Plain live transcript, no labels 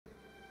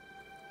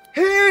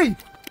Hey!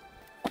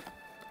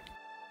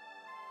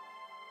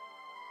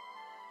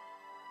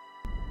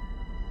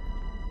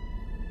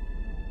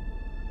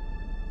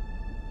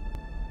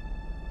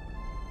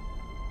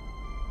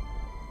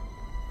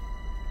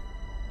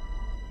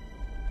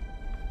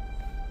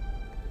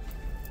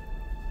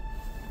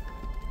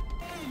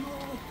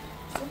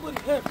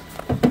 Somebody help.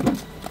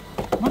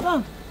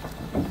 Madam.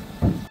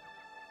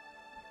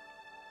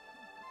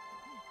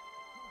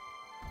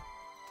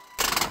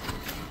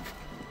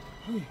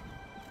 Hey.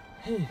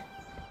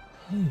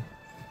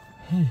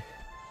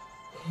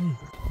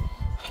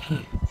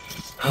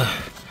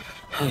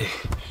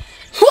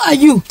 Who are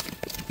you?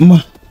 Ma.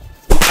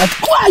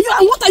 Who are you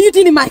and what are you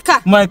doing in my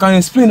car? Ma, I can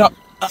explain. Who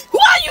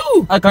are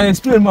you? I can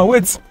explain, ma.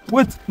 Wait,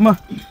 ma.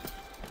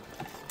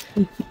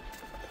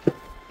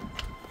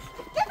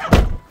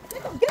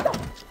 Get up.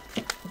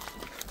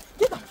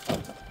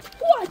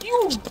 Who are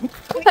you?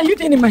 What are you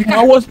doing in my car?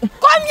 I was. Come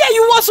here,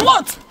 you was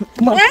what?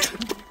 Ma. Eh?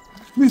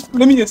 Please,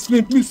 let me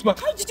explain, please, ma.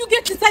 How did you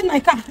get inside my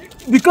car?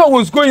 The car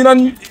was going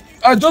and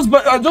I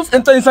just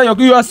entered inside your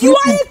car. You are sleeping.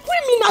 You are a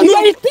criminal. You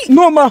are a thief.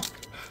 No, ma.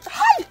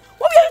 Hi.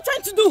 What were you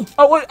trying to do?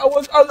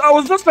 I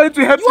was just trying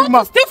to help You you, ma.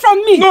 want to steal from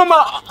me? No,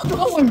 ma.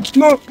 Don't worry.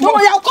 No. Don't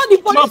worry, I'll call the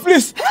police. Ma,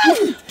 please.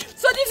 Hey.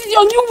 So this is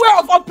your new way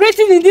of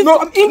operating in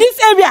this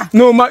area?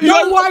 No, ma.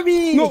 Don't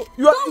worry. No,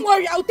 don't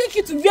worry. I'll take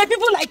you to where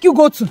people like you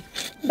go to.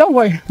 Don't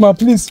worry. Ma,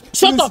 please.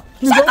 Shut up.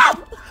 Please, Shut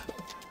up.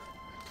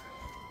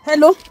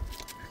 Hello?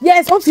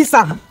 Yes,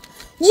 officer.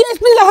 Yes,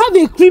 please, I have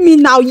a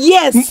criminal.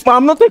 Yes. Ma,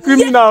 I'm not a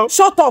criminal. Yes.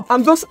 Shut up.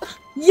 I'm just.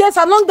 Yes,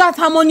 along that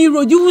Harmony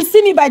Road. You will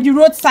see me by the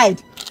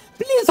roadside.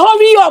 Please,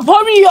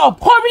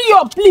 hurry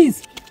up,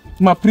 please.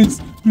 Ma,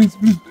 please.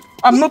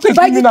 I'm not a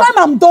By criminal. the time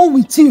I'm done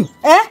with you,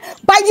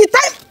 By the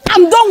time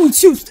I'm done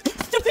with you,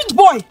 stupid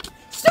boy,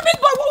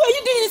 what were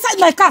you doing inside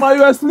my car? Ma,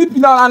 you were sleeping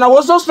now and I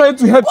was just trying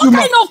to help you, What ma.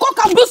 kind of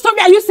cock and bull story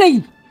are you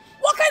saying?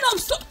 What kind of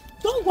story?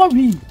 Don't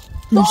worry.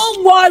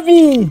 Don't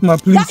worry. Ma,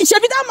 please. That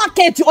should be that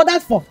market you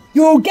ordered for.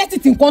 You will get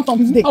it in quantum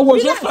today. I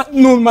was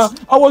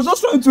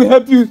just trying to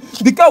help you.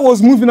 The car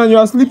was moving and you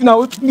are sleeping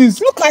now.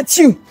 Please. Look at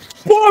you.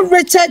 Poor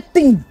wretched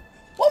thing.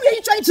 What were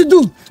you trying to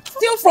do?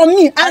 Steal from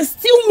me and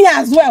steal me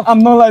as well. I'm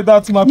not like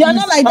that, ma. You're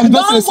not like that.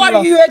 Don't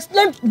worry, you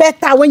explain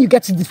better when you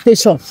get to the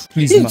station.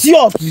 Please,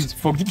 idiot. Please,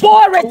 forgive me.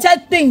 Poor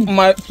wretched thing.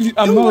 Ma, please,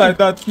 I'm not like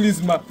that.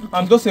 Please, ma.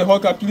 I'm just a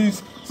hawker,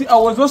 please. See, I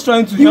was just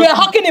trying to You help were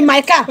hawking in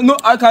my car. No,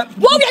 I can't.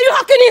 What were you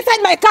hawking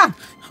inside my car?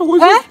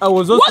 I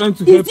was just trying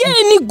to help Is there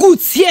any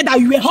goods here that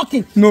you were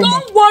hawking? No,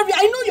 don't worry,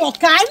 I know your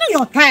car. I know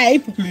your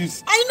type.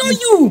 Please. I know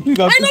you. Please,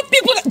 I know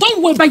people that,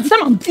 don't worry, by the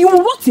time you will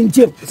rot in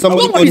jail.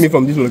 Somebody called me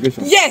from this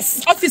location.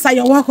 Yes, officer,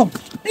 you're welcome.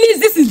 Please,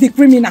 this is the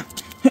criminal.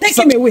 Take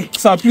him away.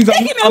 Sir, please,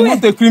 I'm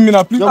not a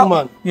criminal. Please. Young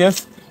man.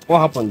 Yes.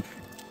 What happened?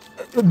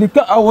 The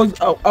car,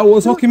 I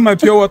was hawking my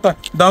pure water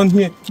down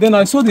here. Then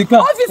I saw the car.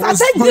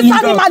 Officer, take this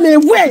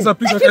animal away. Officer,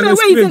 please, Take him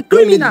away, he's a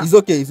criminal. It's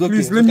okay.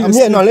 Please, let me I'm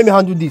here now, let me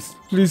handle this.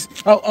 Please,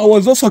 I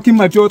was just hawking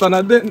my pure water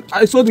and then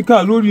I saw the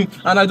car loading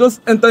and I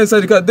just entered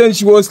inside the car. Then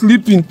she was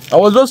sleeping.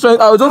 How is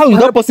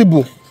that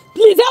possible?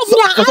 Please help me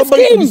and For ask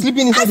somebody to be him.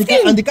 sleeping inside the Ask car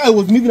him. and the car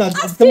was moving at the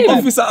Ask same him. time.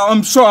 Officer,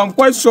 I'm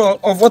quite sure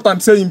of what I'm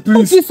saying.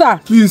 Please. Officer,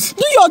 please.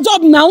 Do your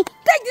job now.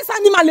 Take this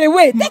animal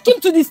away. Take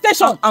him to the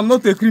station. I'm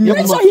not a criminal.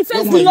 Make sure he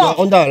faces the law. You are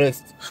under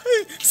arrest.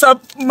 Sir,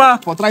 ma.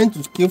 For trying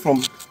to steal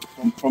from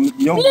the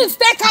young. Please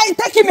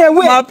take him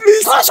away. Ma,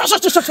 please.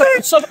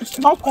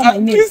 Shut. Don't call my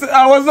name. Please,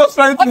 I was just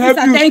trying to help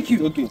Officer, you. thank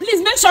you. Okay.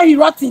 Please make sure he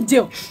rots in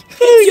jail.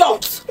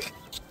 Idiot.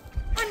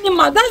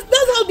 Animal, that's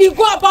how they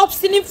go about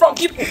stealing from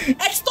people,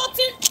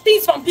 extorting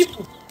things from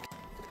people.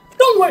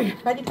 Don't worry,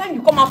 by the time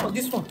you come out for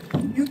this one,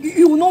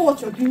 you will know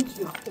what you're doing to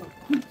yourself.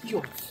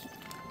 Idiot.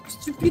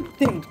 Stupid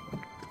thing.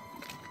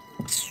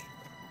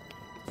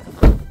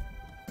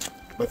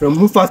 My friend,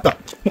 move faster.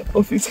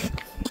 Officer.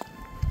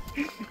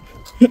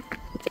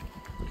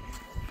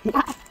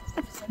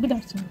 Good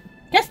afternoon.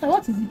 Yes, sir,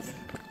 what is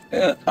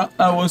it?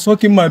 I was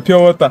hawking my pure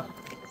water.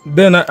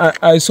 Then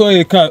I saw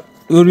a car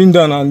rolling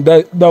down and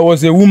there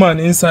was a woman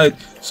inside.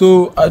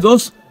 So I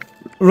just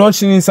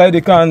rushed inside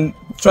the car and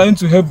trying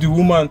to help the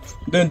woman.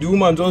 Then the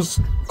woman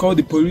just called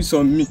the police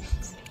on me.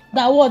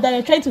 That what? That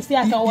you're trying to say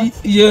I can what?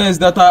 Yes,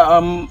 that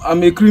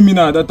I'm a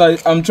criminal,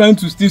 that I'm trying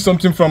to steal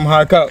something from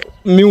her car.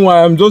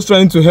 Meanwhile, I'm just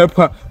trying to help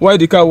her while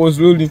the car was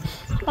rolling.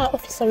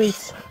 Officer,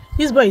 wait.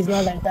 This boy is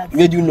not like that.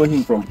 Where do you know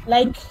him from?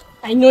 Like,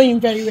 I know him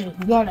very well.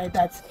 He's not like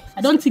that.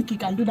 I don't think he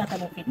can do that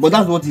kind of thing. But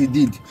that's what he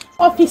did.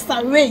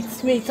 Officer, wait,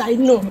 I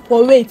know.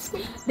 But wait,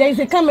 there is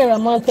a camera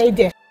mounted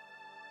there.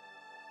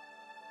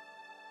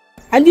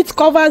 And it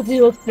covers the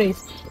whole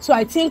place. So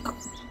I think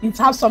it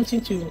has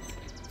something to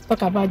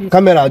talk about it.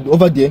 Camera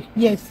over there?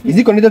 Yes. Is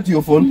it connected to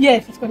your phone?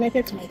 Yes, it's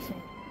connected to my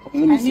phone. Okay,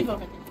 let me I see. live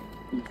over there.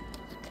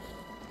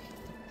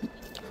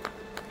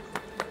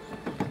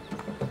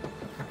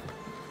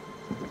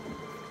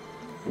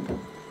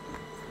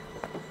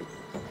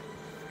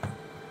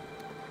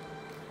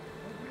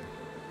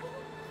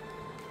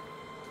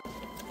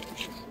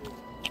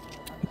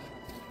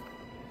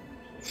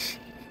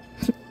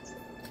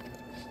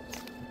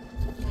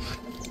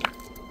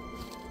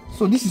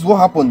 So this is what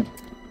happened.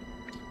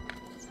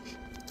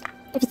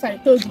 Officer, I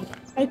told you.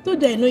 I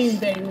told you I know him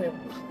very well.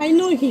 I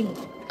know him.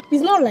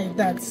 He's not like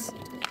that.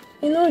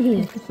 I know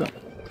him.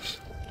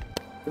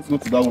 Let's go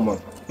to that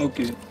woman.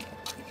 Okay.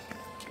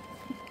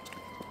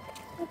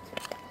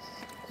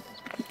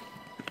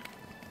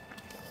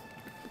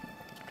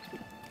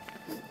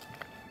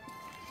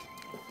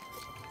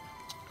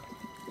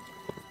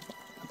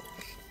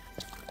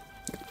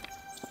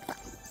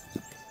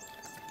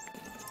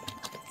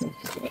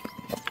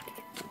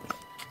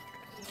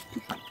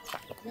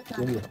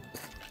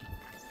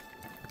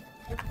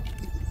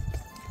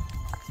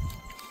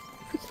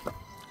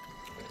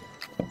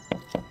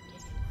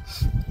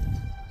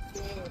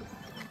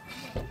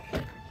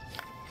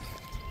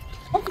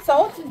 Officer,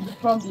 what is the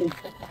problem?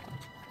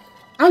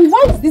 And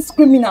why is this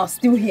criminal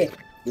still here?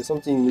 There's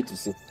something you need to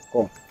see.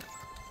 Come.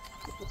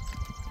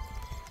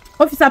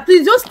 Officer,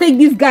 please just take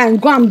this guy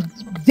and go and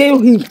jail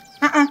him.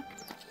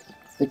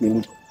 Take a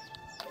look.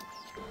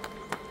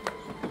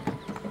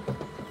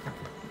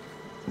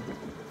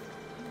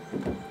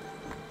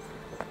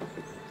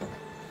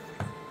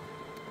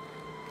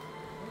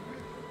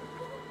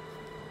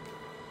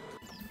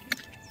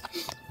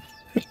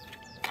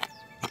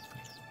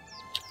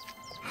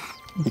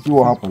 You see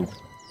what happened?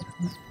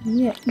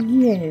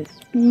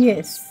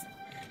 Yes.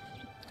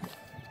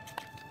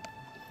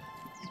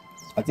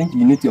 I think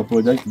you need to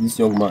apologize to this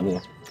young man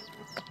here.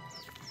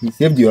 He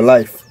saved your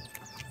life.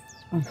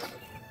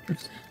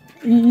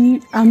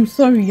 I'm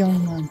sorry,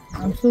 young man.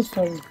 I'm so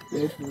sorry.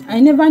 I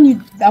never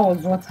knew that was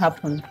what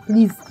happened.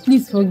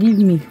 Please forgive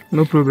me.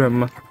 No problem,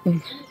 ma.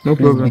 No Please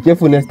problem. be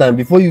careful next time.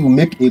 Before you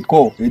make a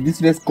call, a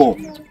distress call,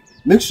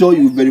 make sure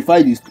you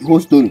verify this whole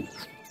story.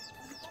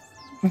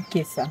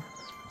 Okay, sir.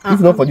 If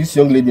not for this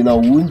young lady now,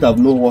 we wouldn't have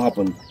known what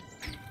happened.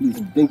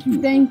 Please, thank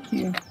you. Thank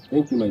you.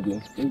 Thank you, my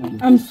dear. Thank you.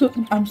 I'm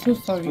so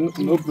sorry. No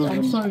problem.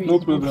 I'm sorry. No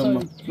problem, I'm ma.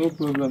 sorry. No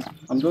problem.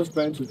 I'm just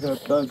trying to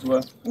help. That's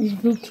why.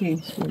 It's okay.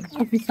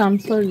 Officer, I'm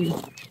sorry.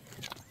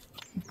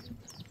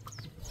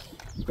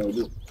 You can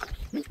do.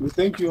 We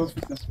thank you,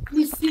 officer.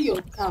 Please see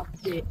your cap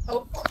there.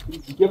 Oh, Be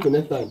careful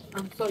next time.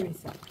 I'm sorry,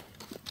 sir.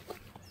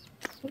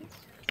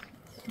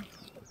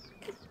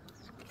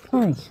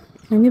 Hi.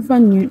 I never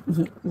knew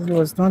he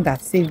was the one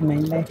that saved my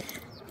life.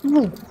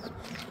 No.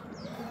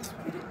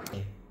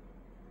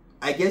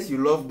 I guess you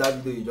loved that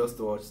video you just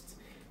watched.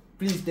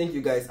 Please, thank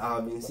you guys. I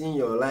have been seeing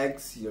your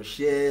likes, your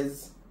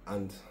shares,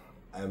 and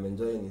I am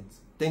enjoying it.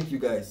 Thank you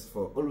guys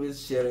for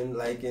always sharing,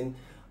 liking,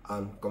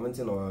 and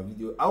commenting on our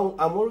video.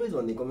 I'm always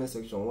on the comment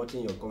section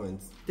watching your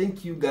comments.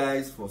 Thank you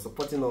guys for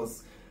supporting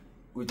us.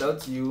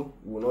 Without you,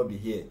 we will not be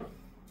here.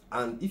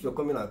 And if you're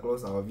coming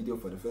across our video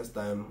for the first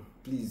time,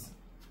 please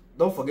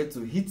don't forget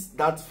to hit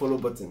that follow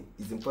button.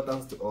 It's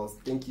important to us.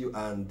 Thank you,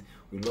 and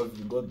we love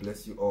you. God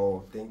bless you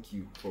all. Thank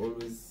you for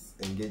always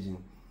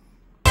engaging.